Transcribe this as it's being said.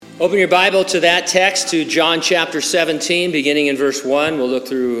Open your Bible to that text, to John chapter 17, beginning in verse 1. We'll look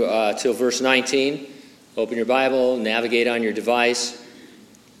through till verse 19. Open your Bible, navigate on your device.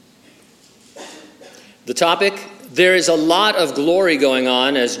 The topic: there is a lot of glory going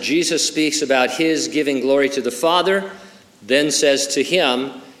on as Jesus speaks about his giving glory to the Father, then says to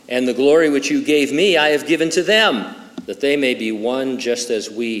him, "And the glory which you gave me I have given to them, that they may be one just as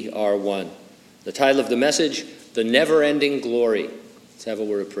we are one." The title of the message: The Never-Ending Glory. Let's have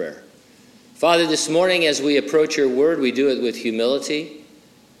a word of prayer. Father, this morning as we approach your word, we do it with humility.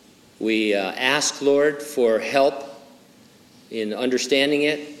 We ask, Lord, for help in understanding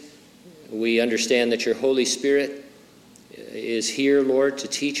it. We understand that your Holy Spirit is here, Lord, to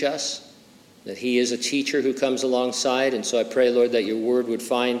teach us, that he is a teacher who comes alongside. And so I pray, Lord, that your word would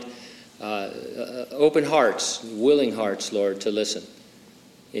find open hearts, willing hearts, Lord, to listen.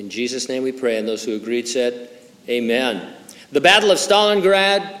 In Jesus' name we pray, and those who agreed said, Amen. The Battle of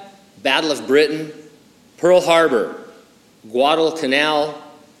Stalingrad, Battle of Britain, Pearl Harbor, Guadalcanal,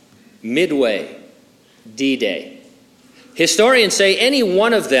 Midway, D-Day. Historians say any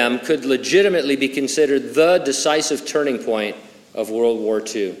one of them could legitimately be considered the decisive turning point of World War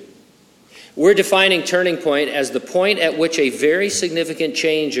II. We're defining turning point as the point at which a very significant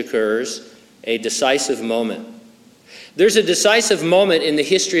change occurs, a decisive moment. There's a decisive moment in the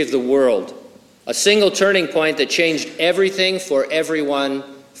history of the world, a single turning point that changed everything for everyone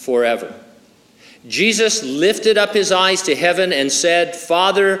forever. Jesus lifted up his eyes to heaven and said,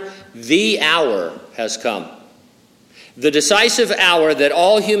 "Father, the hour has come." The decisive hour that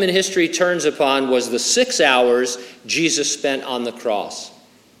all human history turns upon was the 6 hours Jesus spent on the cross.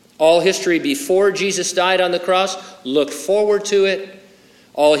 All history before Jesus died on the cross looked forward to it.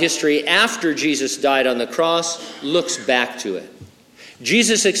 All history after Jesus died on the cross looks back to it.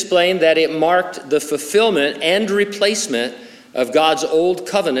 Jesus explained that it marked the fulfillment and replacement of God's old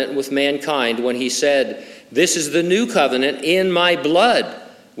covenant with mankind when he said, "This is the new covenant in my blood,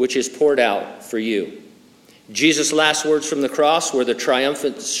 which is poured out for you." Jesus' last words from the cross were the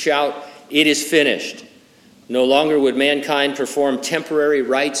triumphant shout, "It is finished." No longer would mankind perform temporary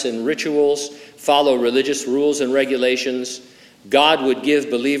rites and rituals, follow religious rules and regulations. God would give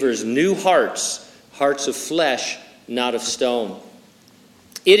believers new hearts, hearts of flesh, not of stone.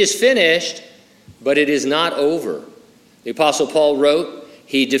 It is finished, but it is not over. The Apostle Paul wrote,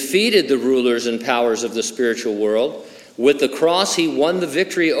 "He defeated the rulers and powers of the spiritual world. With the cross, he won the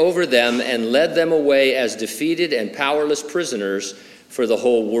victory over them and led them away as defeated and powerless prisoners for the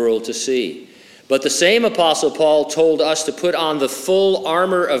whole world to see." But the same Apostle Paul told us to put on the full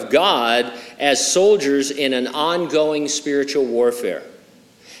armor of God as soldiers in an ongoing spiritual warfare.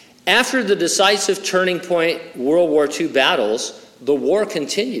 After the decisive turning point World War II battles, the war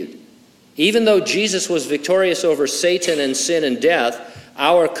continued. Even though Jesus was victorious over Satan and sin and death,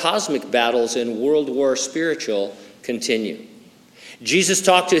 our cosmic battles in World War spiritual continue. Jesus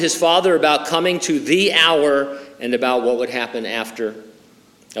talked to his Father about coming to the hour and about what would happen after.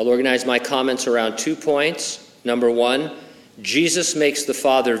 I'll organize my comments around 2 points. Number 1, Jesus makes the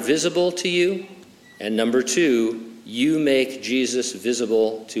Father visible to you. And number 2, you make Jesus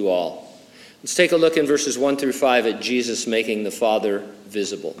visible to all. Let's take a look in verses 1 through 5 at Jesus making the Father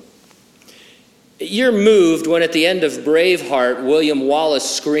visible. You're moved when at the end of Braveheart, William Wallace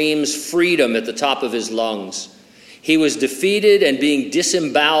screams freedom at the top of his lungs. He was defeated and being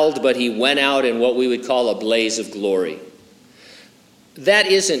disemboweled, but he went out in what we would call a blaze of glory.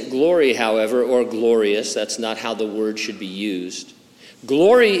 That isn't glory, however, or glorious. That's not how the word should be used.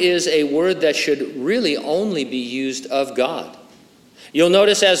 Glory is a word that should really only be used of God. You'll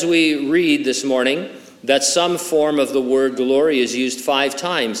notice as we read this morning that some form of the word glory is used 5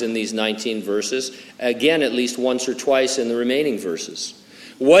 times in these 19 verses, again at least once or twice in the remaining verses.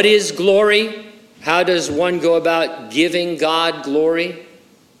 What is glory? How does one go about giving God glory?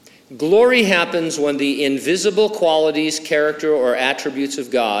 Glory happens when the invisible qualities, character, or attributes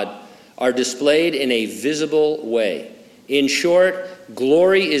of God are displayed in a visible way. In short,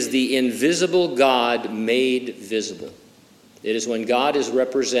 glory is the invisible God made visible. It is when God is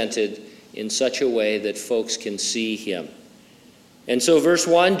represented in such a way that folks can see him. And so verse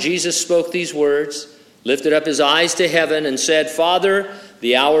 1, Jesus spoke these words, lifted up his eyes to heaven and said, "Father,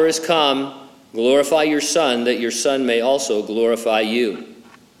 the hour is come. Glorify your Son, that your Son may also glorify you."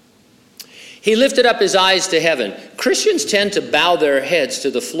 He lifted up his eyes to heaven. Christians tend to bow their heads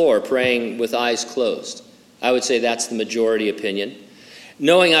to the floor, praying with eyes closed. I would say that's the majority opinion.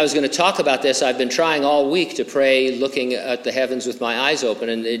 Knowing I was going to talk about this, I've been trying all week to pray looking at the heavens with my eyes open,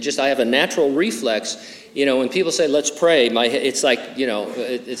 and I have a natural reflex. When people say, "Let's pray," it's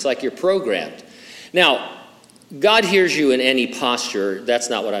like you're programmed. Now, God hears you in any posture. That's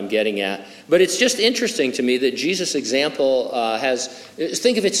not what I'm getting at. But it's just interesting to me that Jesus' example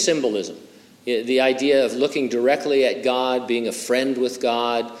think of its symbolism. The idea of looking directly at God, being a friend with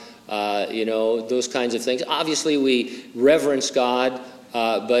God, those kinds of things. Obviously, we reverence God,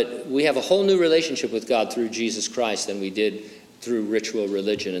 but we have a whole new relationship with God through Jesus Christ than we did through ritual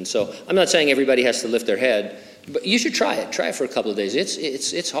religion. And so I'm not saying everybody has to lift their head, but you should try it. Try it for a couple of days.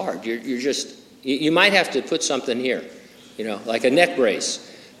 It's hard. You might have to put something here, like a neck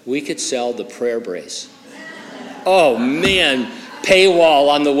brace. We could sell the prayer brace. Oh, man. Paywall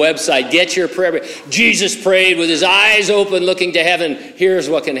on the website. Get your prayer brace. Jesus prayed with his eyes open looking to heaven. Here's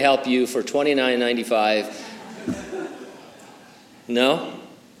what can help you for $29.95. No?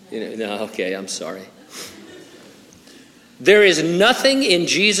 No, okay, I'm sorry. There is nothing in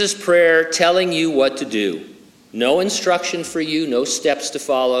Jesus' prayer telling you what to do. No instruction for you, no steps to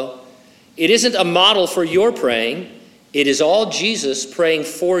follow. It isn't a model for your praying. It is all Jesus praying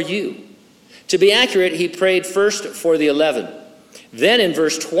for you. To be accurate, he prayed first for the 11. Then in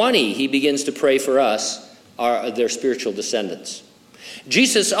verse 20, he begins to pray for us, their spiritual descendants.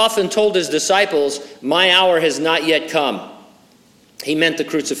 Jesus often told his disciples, "My hour has not yet come." He meant the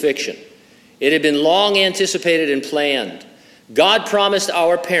crucifixion. It had been long anticipated and planned. God promised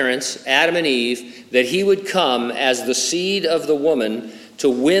our parents, Adam and Eve, that he would come as the seed of the woman to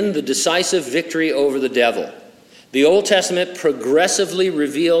win the decisive victory over the devil. The Old Testament progressively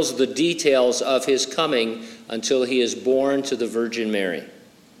reveals the details of his coming until he is born to the Virgin Mary.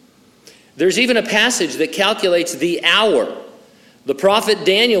 There's even a passage that calculates the hour. The prophet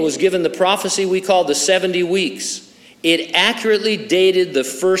Daniel was given the prophecy we call the 70 weeks. It accurately dated the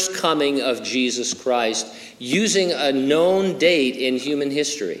first coming of Jesus Christ using a known date in human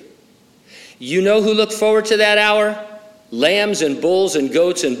history. You know who looked forward to that hour? Lambs and bulls and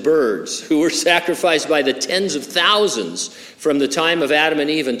goats and birds who were sacrificed by the tens of thousands from the time of Adam and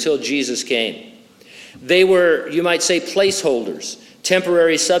Eve until Jesus came. They were, you might say, placeholders,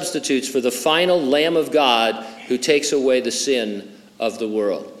 temporary substitutes for the final Lamb of God who takes away the sin of the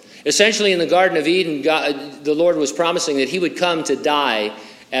world. Essentially, in the Garden of Eden, the Lord was promising that he would come to die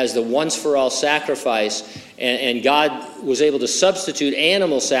as the once-for-all sacrifice, and God was able to substitute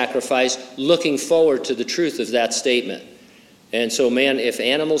animal sacrifice, looking forward to the truth of that statement. And so, man, if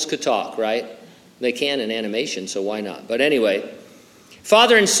animals could talk, right? They can in animation, so why not? But anyway,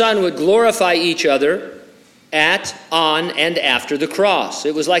 Father and Son would glorify each other at, on, and after the cross.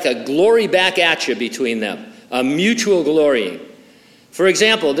 It was like a glory back at you between them, a mutual glorying. For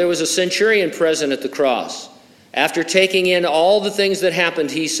example, there was a centurion present at the cross. After taking in all the things that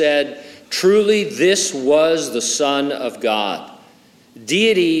happened, he said, "Truly this was the Son of God."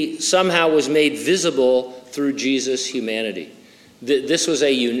 Deity somehow was made visible through Jesus' humanity. This was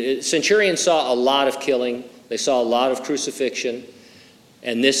centurions saw a lot of killing. They saw a lot of crucifixion.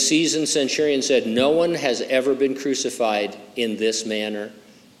 And this seasoned centurion said, "No one has ever been crucified in this manner."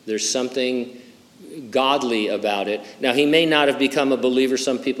 There's something godly about it. Now, he may not have become a believer.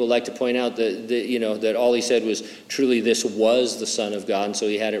 Some people like to point out that all he said was, "Truly this was the Son of God," and so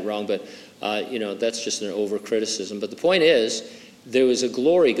he had it wrong. But that's just an over-criticism. But the point is, there was a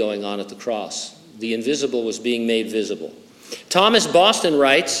glory going on at the cross. The invisible was being made visible. Thomas Boston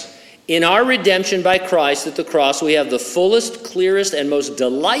writes, "In our redemption by Christ at the cross, we have the fullest, clearest, and most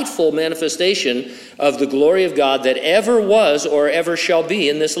delightful manifestation of the glory of God that ever was or ever shall be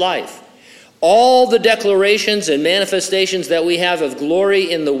in this life. All the declarations and manifestations that we have of glory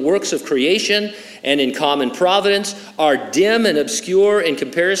in the works of creation and in common providence are dim and obscure in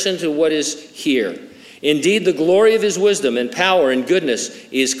comparison to what is here. Indeed, the glory of his wisdom and power and goodness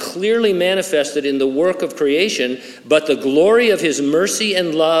is clearly manifested in the work of creation, but the glory of his mercy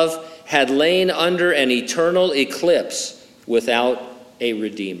and love had lain under an eternal eclipse without a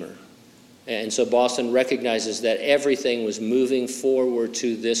Redeemer." And so Boston recognizes that everything was moving forward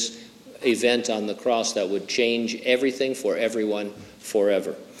to this event on the cross that would change everything for everyone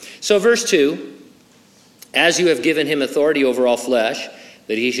forever. So verse 2, "As you have given him authority over all flesh,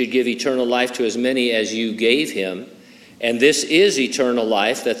 that he should give eternal life to as many as you gave him, and this is eternal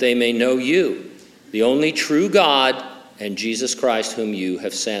life, that they may know you, the only true God, and Jesus Christ whom you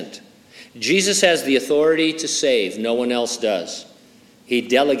have sent." Jesus has the authority to save. No one else does. He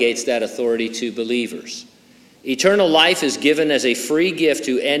delegates that authority to believers. Eternal life is given as a free gift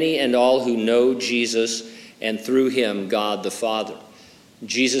to any and all who know Jesus, and through him, God the Father.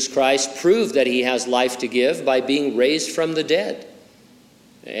 Jesus Christ proved that he has life to give by being raised from the dead,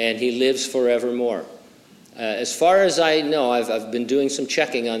 and he lives forevermore. As far as I know, I've been doing some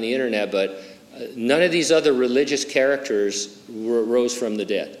checking on the internet, but none of these other religious characters rose from the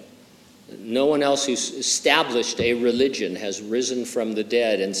dead. No one else who's established a religion has risen from the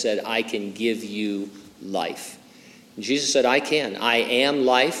dead and said, I can give you life. And Jesus said, I can. I am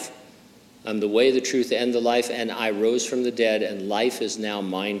life. I'm the way, the truth, and the life, and I rose from the dead, and life is now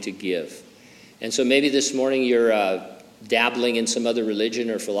mine to give. And so maybe this morning you're dabbling in some other religion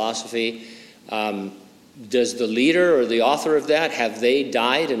or philosophy. Does the leader or the author of that, have they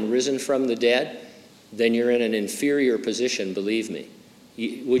died and risen from the dead? Then you're in an inferior position, believe me.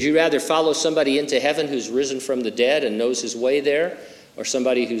 Would you rather follow somebody into heaven who's risen from the dead and knows his way there, or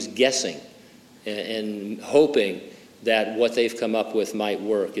somebody who's guessing and hoping that what they've come up with might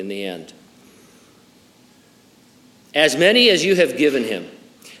work in the end? As many as you have given him.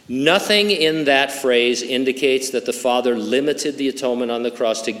 Nothing in that phrase indicates that the Father limited the atonement on the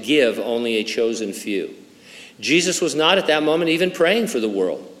cross to give only a chosen few. Jesus was not at that moment even praying for the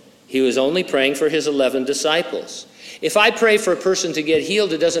world. He was only praying for his 11 disciples. If I pray for a person to get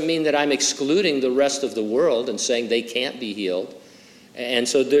healed, it doesn't mean that I'm excluding the rest of the world and saying they can't be healed. And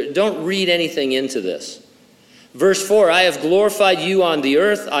so don't read anything into this. Verse 4, I have glorified you on the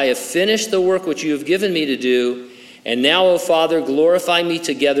earth. I have finished the work which you have given me to do. And now, O Father, glorify me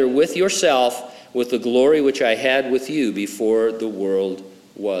together with yourself with the glory which I had with you before the world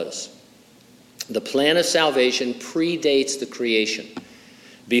was. The plan of salvation predates the creation.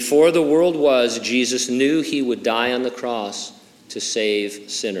 Before the world was, Jesus knew he would die on the cross to save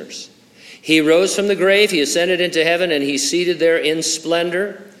sinners. He rose from the grave, he ascended into heaven, and he's seated there in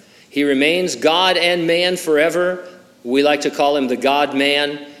splendor. He remains God and man forever. We like to call him the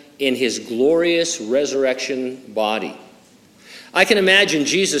God-man in his glorious resurrection body. I can imagine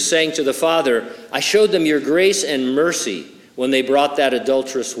Jesus saying to the Father, I showed them your grace and mercy when they brought that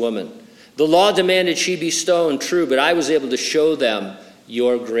adulterous woman. The law demanded she be stoned, true, but I was able to show them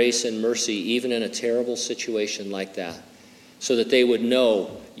your grace and mercy, even in a terrible situation like that, so that they would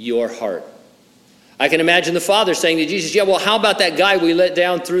know your heart. I can imagine the Father saying to Jesus, yeah, well, how about that guy we let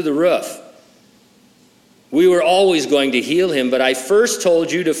down through the roof? We were always going to heal him, but I first told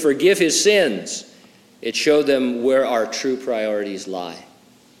you to forgive his sins. It showed them where our true priorities lie,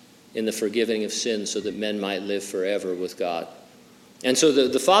 in the forgiving of sins, so that men might live forever with God. And so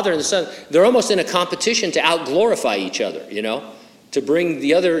the Father and the Son, they're almost in a competition to out-glorify each other, to bring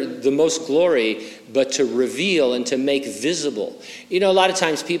the most glory, but to reveal and to make visible. A lot of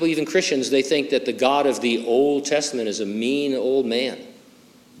times people, even Christians, they think that the God of the Old Testament is a mean old man.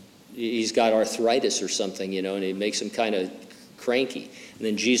 He's got arthritis or something, and it makes him kind of cranky. And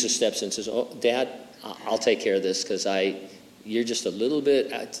then Jesus steps in and says, oh, Dad, I'll take care of this because you're just a little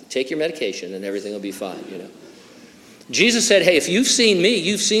bit, take your medication and everything will be fine, Jesus said, hey, if you've seen me,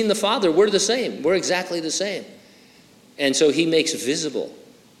 you've seen the Father. We're the same. We're exactly the same. And so he makes visible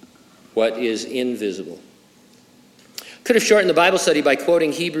what is invisible. Could have shortened the Bible study by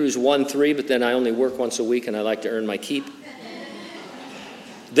quoting Hebrews 1:3, but then I only work once a week and I like to earn my keep.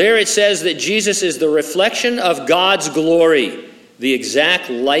 There it says that Jesus is the reflection of God's glory, the exact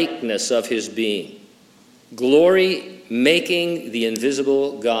likeness of his being. Glory making the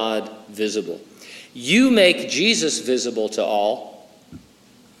invisible God visible. You make Jesus visible to all.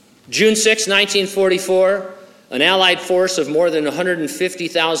 June 6, 1944, an Allied force of more than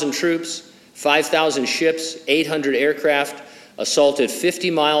 150,000 troops, 5,000 ships, 800 aircraft assaulted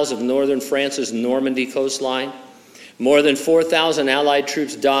 50 miles of northern France's Normandy coastline. More than 4,000 Allied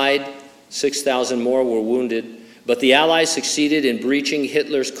troops died, 6,000 more were wounded, but the Allies succeeded in breaching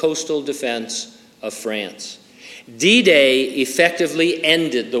Hitler's coastal defense of France. D-Day effectively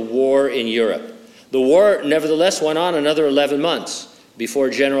ended the war in Europe. The war, nevertheless, went on another 11 months before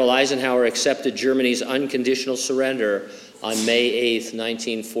General Eisenhower accepted Germany's unconditional surrender on May 8,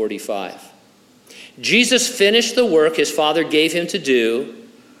 1945. Jesus finished the work his Father gave him to do,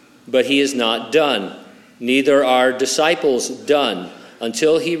 but he is not done. Neither are disciples done.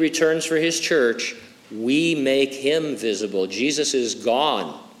 Until he returns for his church, we make him visible. Jesus is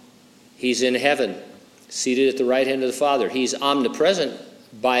gone. He's in heaven, seated at the right hand of the Father. He's omnipresent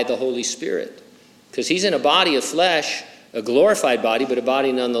by the Holy Spirit, because he's in a body of flesh, a glorified body, but a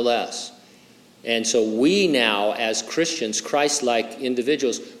body nonetheless. And so we now, as Christians, Christ-like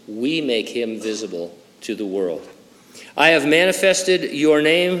individuals, we make him visible to the world. I have manifested your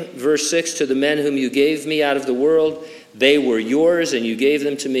name, verse 6, to the men whom you gave me out of the world. They were yours, and you gave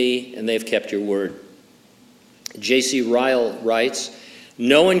them to me, and they've kept your word. J.C. Ryle writes,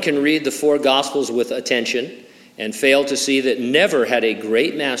 no one can read the four Gospels with attention and fail to see that never had a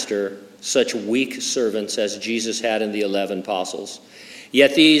great master such weak servants as Jesus had in the 11 apostles.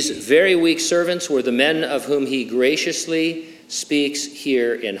 Yet these very weak servants were the men of whom he graciously speaks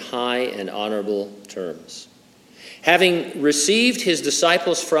here in high and honorable terms. Having received his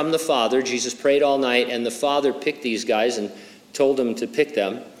disciples from the Father, Jesus prayed all night, and the Father picked these guys and told him to pick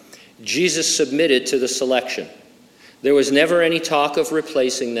them. Jesus submitted to the selection. There was never any talk of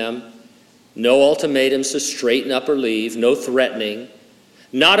replacing them, no ultimatums to straighten up or leave, no threatening,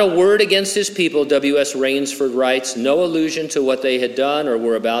 not a word against his people, W.S. Rainsford writes, no allusion to what they had done or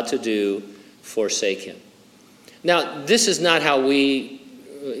were about to do, forsake him. Now, this is not how we,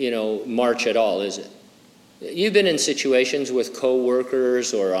 march at all, is it? You've been in situations with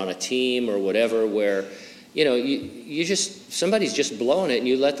coworkers or on a team or whatever where, somebody's just blowing it and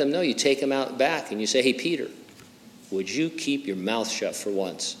you let them know. You take them out back and you say, hey, Peter, would you keep your mouth shut for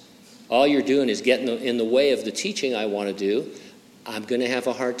once? All you're doing is getting in the way of the teaching I want to do. I'm going to have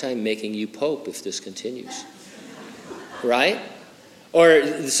a hard time making you pope if this continues. Right?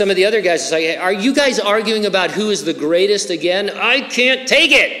 Or some of the other guys say, are you guys arguing about who is the greatest again? I can't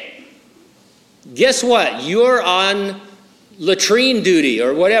take it. Guess what? You're on latrine duty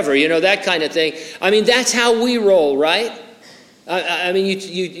or whatever, that kind of thing. I mean, that's how we roll, right? I mean,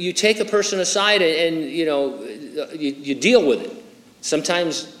 you take a person aside and you deal with it,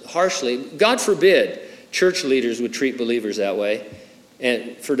 sometimes harshly. God forbid church leaders would treat believers that way.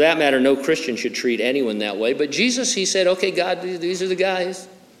 And for that matter, no Christian should treat anyone that way. But Jesus, he said, okay, God, these are the guys.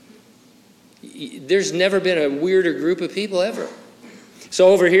 There's never been a weirder group of people ever. So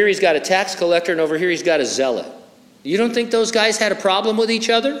over here he's got a tax collector, and over here he's got a zealot. You don't think those guys had a problem with each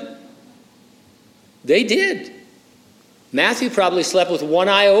other? They did. Matthew probably slept with one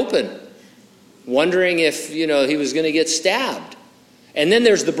eye open, wondering if, he was going to get stabbed. And then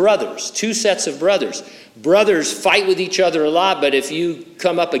there's the brothers, two sets of brothers. Brothers fight with each other a lot, but if you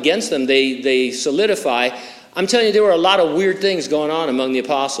come up against them, they solidify. I'm telling you, there were a lot of weird things going on among the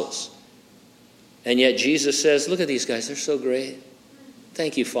apostles. And yet Jesus says, look at these guys, they're so great.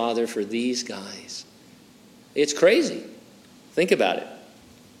 Thank you, Father, for these guys. It's crazy. Think about it.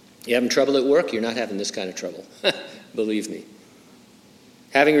 You having trouble at work? You're not having this kind of trouble. Believe me.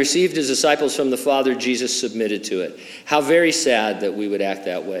 Having received his disciples from the Father, Jesus submitted to it. How very sad that we would act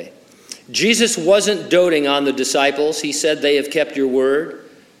that way. Jesus wasn't doting on the disciples. He said, they have kept your word.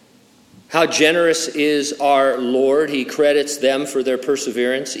 How generous is our Lord. He credits them for their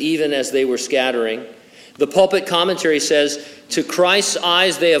perseverance, even as they were scattering. The pulpit commentary says, to Christ's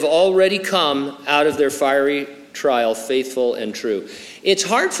eyes they have already come out of their fiery trial, faithful and true. It's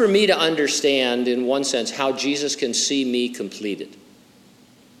hard for me to understand, in one sense, how Jesus can see me completed.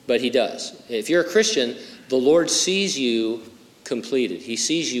 But he does. If you're a Christian, the Lord sees you completed. He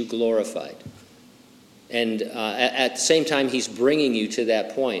sees you glorified. And at the same time, he's bringing you to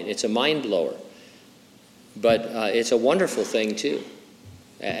that point. It's a mind blower. But it's a wonderful thing, too.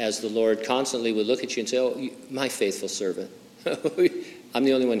 As the Lord constantly would look at you and say, oh, my faithful servant. I'm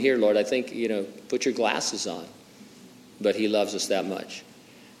the only one here, Lord. I think, put your glasses on. But he loves us that much.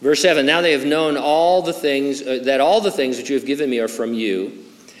 Verse 7, now they have known all the things which you have given me are from you.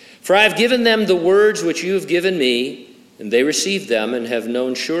 For I have given them the words which you have given me, and they received them, and have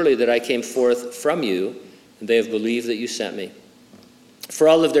known surely that I came forth from you, and they have believed that you sent me. For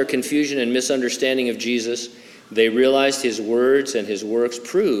all of their confusion and misunderstanding of Jesus, they realized his words and his works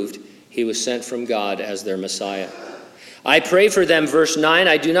proved he was sent from God as their Messiah. I pray for them, verse 9,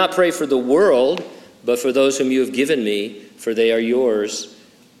 I do not pray for the world, but for those whom you have given me, for they are yours.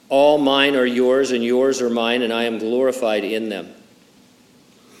 All mine are yours, and yours are mine, and I am glorified in them.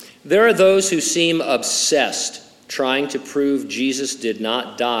 There are those who seem obsessed, trying to prove Jesus did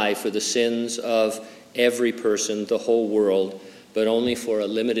not die for the sins of every person, the whole world, but only for a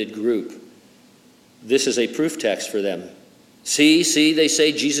limited group. This is a proof text for them. See, they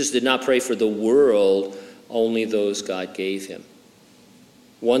say Jesus did not pray for the world, only those God gave him.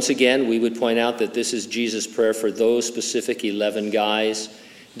 Once again, we would point out that this is Jesus' prayer for those specific 11 guys.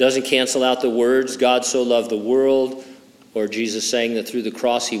 It doesn't cancel out the words, God so loved the world, or Jesus saying that through the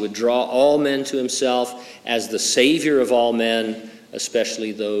cross he would draw all men to himself as the Savior of all men,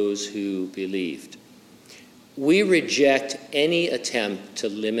 especially those who believed. We reject any attempt to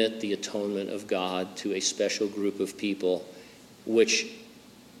limit the atonement of God to a special group of people, which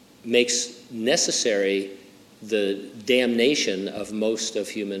makes necessary the damnation of most of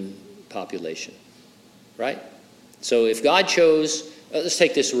human population. Right? So if God chose, let's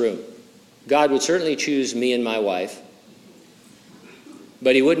take this room. God would certainly choose me and my wife,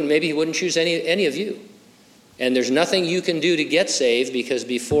 but maybe he wouldn't choose any of you. And there's nothing you can do to get saved, because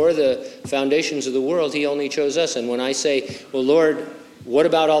before the foundations of the world, he only chose us. And when I say, well, Lord, what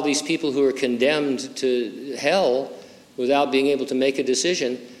about all these people who are condemned to hell without being able to make a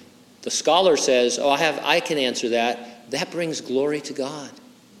decision? The scholar says, I can answer that. That brings glory to God.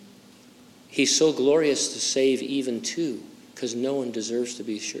 He's so glorious to save even two, because no one deserves to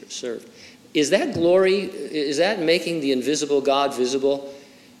be served. Is that glory? Is that making the invisible God visible?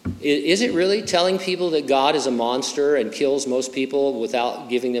 Is it really telling people that God is a monster and kills most people without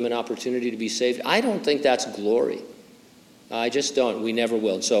giving them an opportunity to be saved? I don't think that's glory. I just don't. We never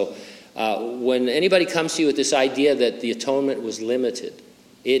will. So when anybody comes to you with this idea that the atonement was limited,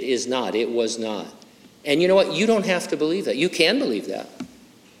 it is not. It was not. And you know what? You don't have to believe that. You can believe that.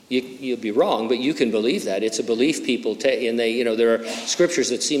 You'll be wrong, but you can believe that. It's a belief people take, and there are scriptures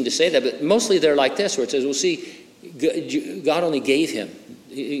that seem to say that, but mostly they're like this, where it says, well, see, God only gave him.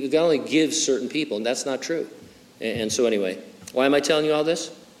 God only gives certain people, and that's not true. And so anyway, why am I telling you all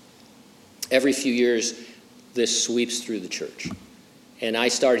this? Every few years, this sweeps through the church. And I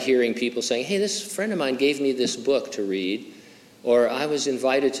start hearing people saying, hey, this friend of mine gave me this book to read, or I was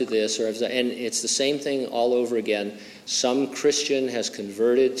invited to this, and it's the same thing all over again. Some Christian has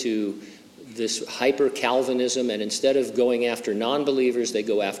converted to this hyper-Calvinism, and instead of going after non-believers, they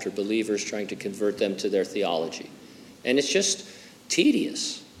go after believers, trying to convert them to their theology. And it's just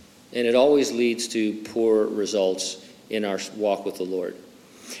tedious, and it always leads to poor results in our walk with the Lord.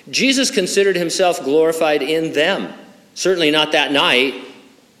 Jesus considered himself glorified in them. Certainly not that night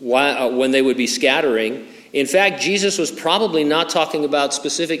when they would be scattering. In fact, Jesus was probably not talking about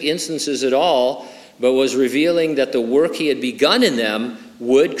specific instances at all, but was revealing that the work he had begun in them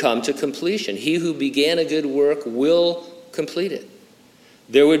would come to completion. He who began a good work will complete it.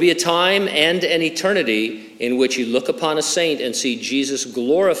 There would be a time and an eternity in which you look upon a saint and see Jesus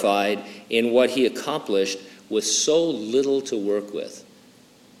glorified in what he accomplished with so little to work with.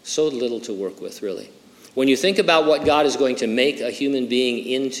 So little to work with, really. When you think about what God is going to make a human being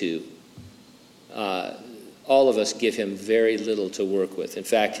into, all of us give him very little to work with. In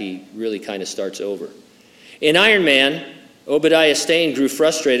fact, he really kind of starts over. In Iron Man, Obadiah Stane grew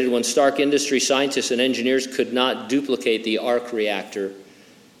frustrated when Stark Industries scientists and engineers could not duplicate the arc reactor.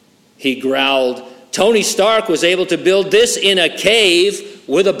 He growled, Tony Stark was able to build this in a cave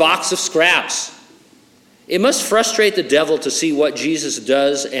with a box of scraps. It must frustrate the devil to see what Jesus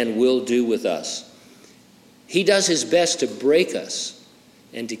does and will do with us. He does his best to break us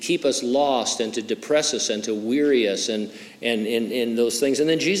and to keep us lost and to depress us and to weary us and those things. And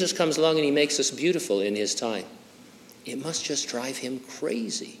then Jesus comes along and he makes us beautiful in his time. It must just drive him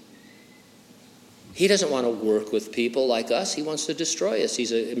crazy. He doesn't want to work with people like us. He wants to destroy us.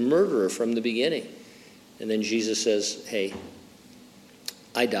 He's a murderer from the beginning. And then Jesus says, hey,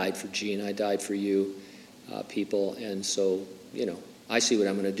 I died for Gene. I died for you people. And so, I see what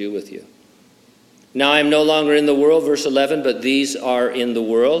I'm going to do with you. Now I am no longer in the world, verse 11, but these are in the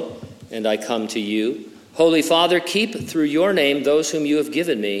world, and I come to you. Holy Father, keep through your name those whom you have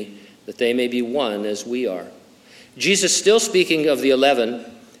given me, that they may be one as we are. Jesus, still speaking of the 11,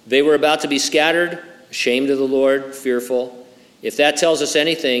 they were about to be scattered, ashamed of the Lord, fearful. If that tells us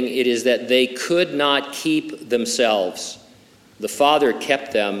anything, it is that they could not keep themselves. The Father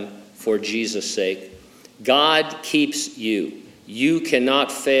kept them for Jesus' sake. God keeps you. You cannot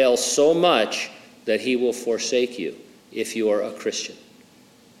fail so much that he will forsake you if you are a Christian.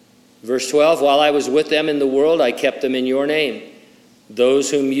 Verse 12, while I was with them in the world, I kept them in your name.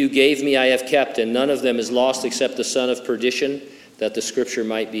 Those whom you gave me I have kept, and none of them is lost except the son of perdition, that the scripture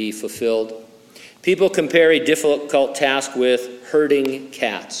might be fulfilled. People compare a difficult task with herding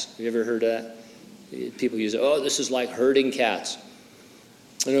cats. Have you ever heard of that? People use, this is like herding cats.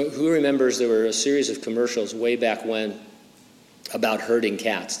 Who remembers there were a series of commercials way back when about herding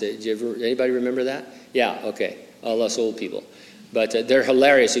cats? Anybody remember that? Yeah, okay. All us old people. But they're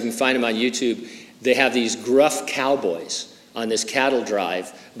hilarious. You can find them on YouTube. They have these gruff cowboys on this cattle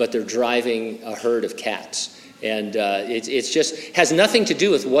drive, but they're driving a herd of cats. And it's just has nothing to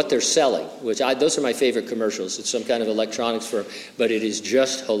do with what they're selling, those are my favorite commercials. It's some kind of electronics firm, but it is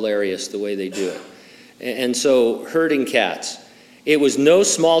just hilarious the way they do it. And so, herding cats. It was no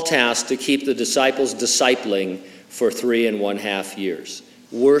small task to keep the disciples discipling for 3.5 years.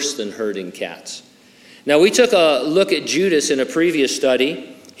 Worse than herding cats. Now, we took a look at Judas in a previous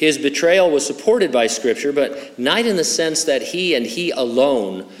study. His betrayal was supported by Scripture, but not in the sense that he and he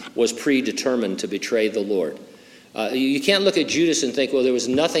alone was predetermined to betray the Lord. You can't look at Judas and think, well, there was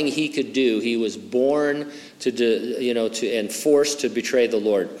nothing he could do. He was born and forced to betray the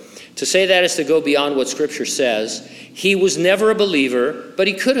Lord. To say that is to go beyond what Scripture says. He was never a believer, but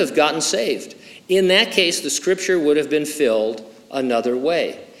he could have gotten saved. In that case, the Scripture would have been filled another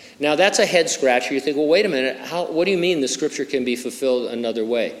way. Now, that's a head scratcher. You think, well, wait a minute. What do you mean the Scripture can be fulfilled another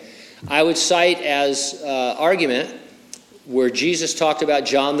way? I would cite as argument where Jesus talked about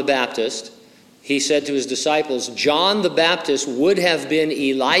John the Baptist. He said to his disciples, John the Baptist would have been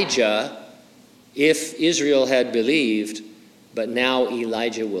Elijah if Israel had believed, but now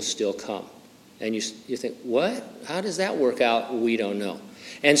Elijah will still come. And you think, what? How does that work out? We don't know.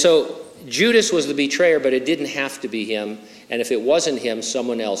 And so Judas was the betrayer, but it didn't have to be him. And if it wasn't him,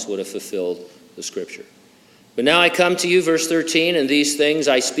 someone else would have fulfilled the scripture. But now I come to you, verse 13, and these things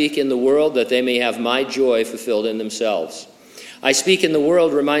I speak in the world, that they may have my joy fulfilled in themselves. I speak in the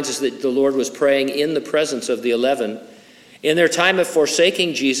world reminds us that the Lord was praying in the presence of the 11. In their time of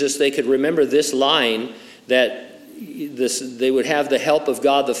forsaking Jesus, they could remember this line, that they would have the help of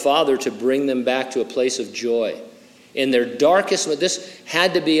God the Father to bring them back to a place of joy. In their darkest, this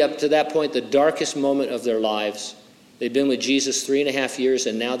had to be up to that point the darkest moment of their lives. They'd been with Jesus 3.5 years,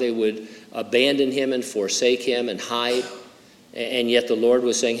 and now they would abandon him and forsake him and hide. And yet the Lord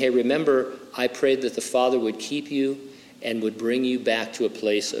was saying, hey, remember, I prayed that the Father would keep you and would bring you back to a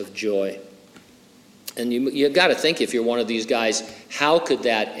place of joy. And you've got to think, if you're one of these guys, how could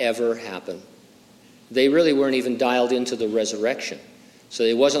that ever happen? They really weren't even dialed into the resurrection. So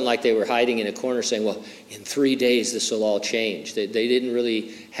it wasn't like they were hiding in a corner saying, well, in 3 days this will all change. They didn't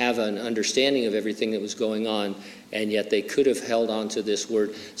really have an understanding of everything that was going on, and yet they could have held on to this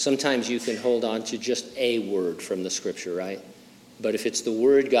word. Sometimes you can hold on to just a word from the scripture, right? But if it's the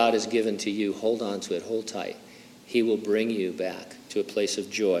word God has given to you, hold on to it, hold tight. He will bring you back to a place of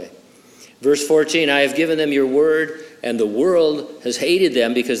joy. Verse 14, I have given them your word, and the world has hated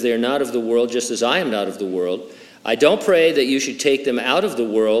them because they are not of the world, just as I am not of the world. I don't pray that you should take them out of the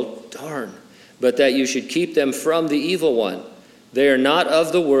world, but that you should keep them from the evil one. They are not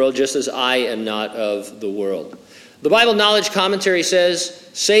of the world, just as I am not of the world. The Bible Knowledge Commentary says,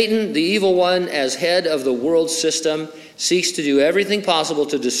 Satan, the evil one, as head of the world system, seeks to do everything possible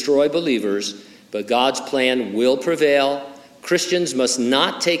to destroy believers, but God's plan will prevail. Christians must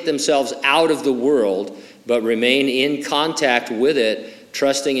not take themselves out of the world, but remain in contact with it,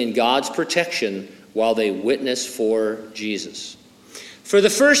 trusting in God's protection while they witness for Jesus. For the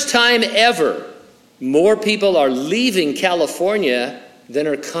first time ever, more people are leaving California than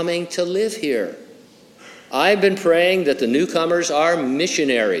are coming to live here. I've been praying that the newcomers are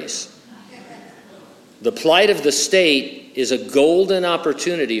missionaries. The plight of the state is a golden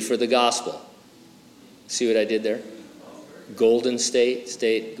opportunity for the gospel. See what I did there? Golden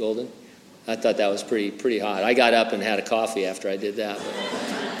state, golden. I thought that was pretty hot. I got up and had a coffee after I did that.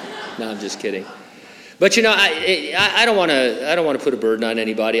 No, I'm just kidding. But I don't want to put a burden on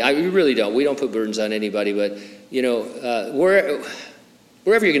anybody. We really don't. We don't put burdens on anybody. But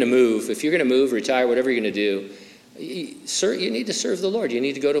wherever you're going to move, if you're going to move, retire, whatever you're going to do, you need to serve the Lord. You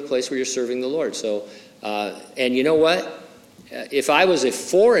need to go to a place where you're serving the Lord. So, and you know what? If I was a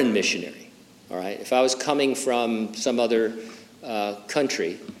foreign missionary, all right, if I was coming from some other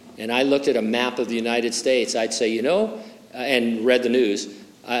country, and I looked at a map of the United States, I'd say, and read the news,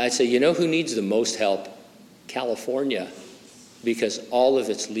 I'd say, who needs the most help? California, because all of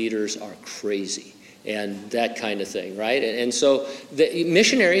its leaders are crazy and that kind of thing, right? And so the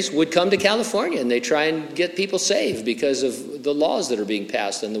missionaries would come to California and they try and get people saved because of the laws that are being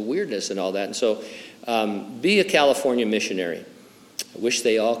passed and the weirdness and all that. And so be a California missionary. I wish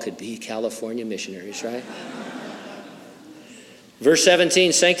they all could be California missionaries, right? Verse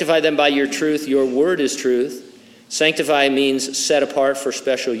 17, sanctify them by your truth. Your word is truth. Sanctify means set apart for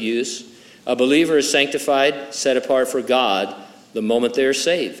special use. A believer is sanctified, set apart for God the moment they are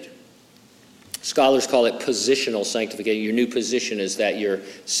saved. Scholars call it positional sanctification. Your new position is that you're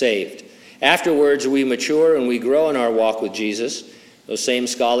saved. Afterwards, we mature and we grow in our walk with Jesus. Those same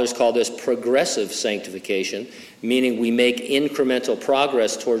scholars call this progressive sanctification, meaning we make incremental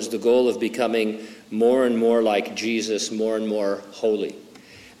progress towards the goal of becoming more and more like Jesus, more and more holy.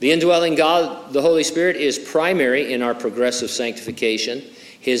 The indwelling God, the Holy Spirit, is primary in our progressive sanctification.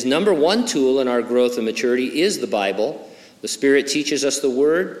 His number one tool in our growth and maturity is the Bible. The Spirit teaches us the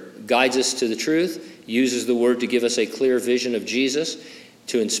Word, guides us to the truth, uses the Word to give us a clear vision of Jesus,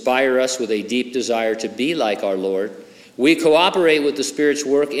 to inspire us with a deep desire to be like our Lord. We cooperate with the Spirit's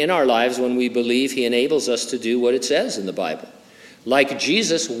work in our lives when we believe He enables us to do what it says in the Bible. Like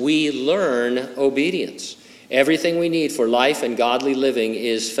Jesus, we learn obedience. Everything we need for life and godly living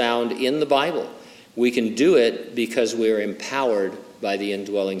is found in the Bible. We can do it because we are empowered by the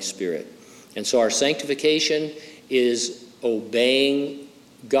indwelling Spirit. And so our sanctification is obeying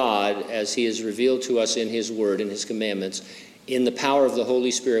God as He is revealed to us in His Word and His commandments in the power of the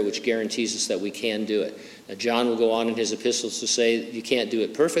Holy Spirit, which guarantees us that we can do it. Now, John will go on in his epistles to say you can't do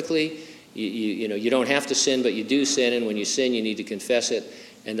it perfectly. You don't have to sin, but you do sin, and when you sin, you need to confess it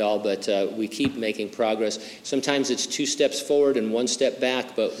and all, but we keep making progress. Sometimes it's 2 steps forward and 1 step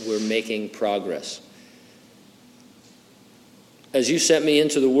back, but we're making progress. As you sent me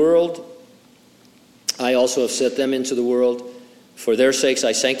into the world, I also have sent them into the world. For their sakes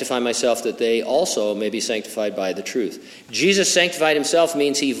I sanctify myself, that they also may be sanctified by the truth. Jesus sanctified himself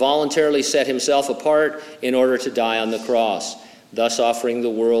means he voluntarily set himself apart in order to die on the cross, thus offering the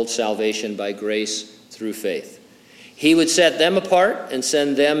world salvation by grace through faith. He would set them apart and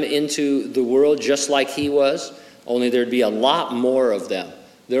send them into the world just like he was, only there'd be a lot more of them.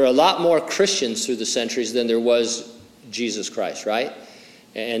 There are a lot more Christians through the centuries than there was Jesus Christ, right?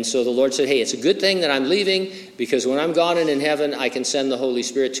 And so the Lord said, hey, it's a good thing that I'm leaving, because when I'm gone and in heaven, I can send the Holy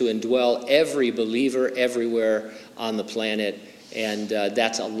Spirit to indwell every believer everywhere on the planet, and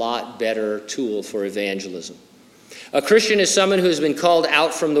that's a lot better tool for evangelism. A Christian is someone who has been called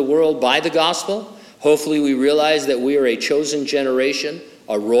out from the world by the gospel. Hopefully we realize that we are a chosen generation,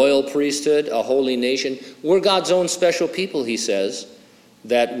 a royal priesthood, a holy nation. We're God's own special people, he says,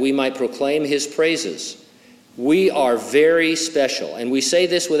 that we might proclaim his praises. We are very special, and we say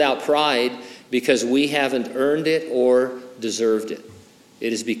this without pride because we haven't earned it or deserved it.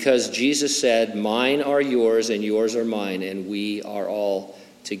 It is because Jesus said, mine are yours and yours are mine, and we are all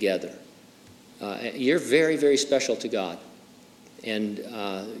together. You're very, very special to God, and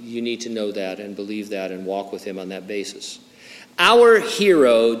you need to know that and believe that and walk with him on that basis. Our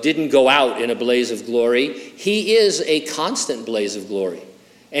hero didn't go out in a blaze of glory. He is a constant blaze of glory.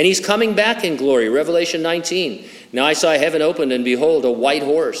 And he's coming back in glory. Revelation 19. Now I saw heaven opened, and behold, a white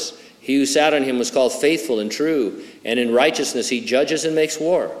horse. He who sat on him was called Faithful and True, and in righteousness he judges and makes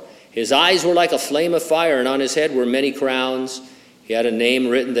war. His eyes were like a flame of fire, and on his head were many crowns. He had a name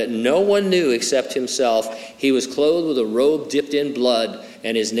written that no one knew except himself. He was clothed with a robe dipped in blood,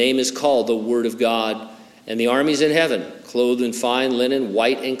 and his name is called the Word of God. And the armies in heaven, clothed in fine linen,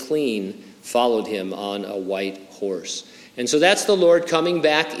 white and clean, followed him on a white horse. And so that's the Lord coming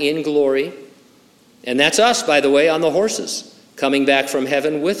back in glory. And that's us, by the way, on the horses, coming back from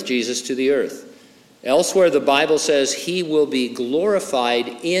heaven with Jesus to the earth. Elsewhere, the Bible says he will be glorified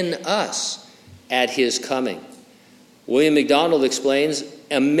in us at his coming. William MacDonald explains,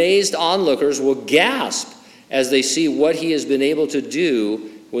 amazed onlookers will gasp as they see what he has been able to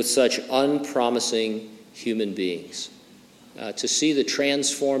do with such unpromising human beings. To see the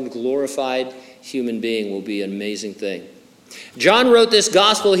transformed, glorified human being will be an amazing thing. John wrote this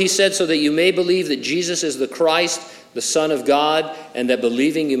gospel, he said, so that you may believe that Jesus is the Christ, the Son of God, and that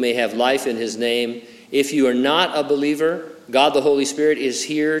believing you may have life in his name. If you are not a believer, God the Holy Spirit is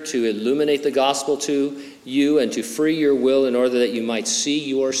here to illuminate the gospel to you and to free your will in order that you might see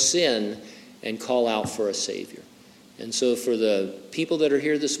your sin and call out for a Savior. And so for the people that are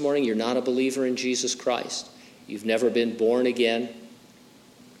here this morning, you're not a believer in Jesus Christ. You've never been born again.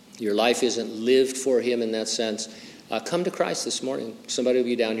 Your life isn't lived for him in that sense. Come to Christ this morning. Somebody will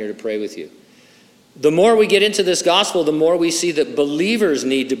be down here to pray with you. The more we get into this gospel, the more we see that believers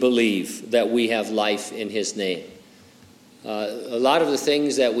need to believe that we have life in his name. A lot of the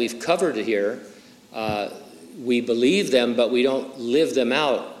things that we've covered here, we believe them, but we don't live them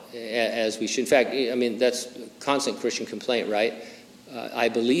out as we should. In fact, I mean, that's a constant Christian complaint, right? I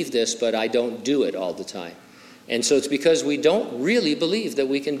believe this, but I don't do it all the time. And so it's because we don't really believe that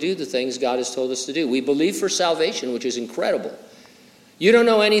we can do the things God has told us to do. We believe for salvation, which is incredible. You don't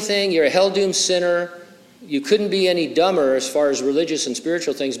know anything. You're a hell-doomed sinner. You couldn't be any dumber as far as religious and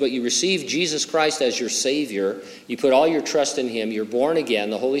spiritual things, but you receive Jesus Christ as your Savior. You put all your trust in him. You're born again.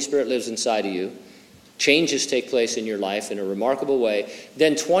 The Holy Spirit lives inside of you. Changes take place in your life in a remarkable way.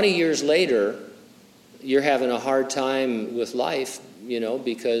 Then 20 years later, you're having a hard time with life,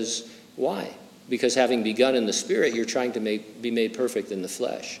 because why? Because having begun in the Spirit, you're trying to be made perfect in the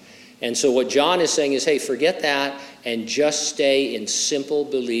flesh. And so what John is saying is, hey, forget that and just stay in simple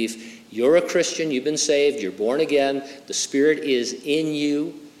belief. You're a Christian. You've been saved. You're born again. The Spirit is in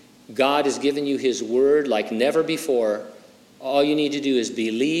you. God has given you his word like never before. All you need to do is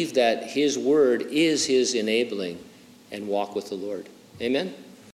believe that his word is his enabling and walk with the Lord. Amen?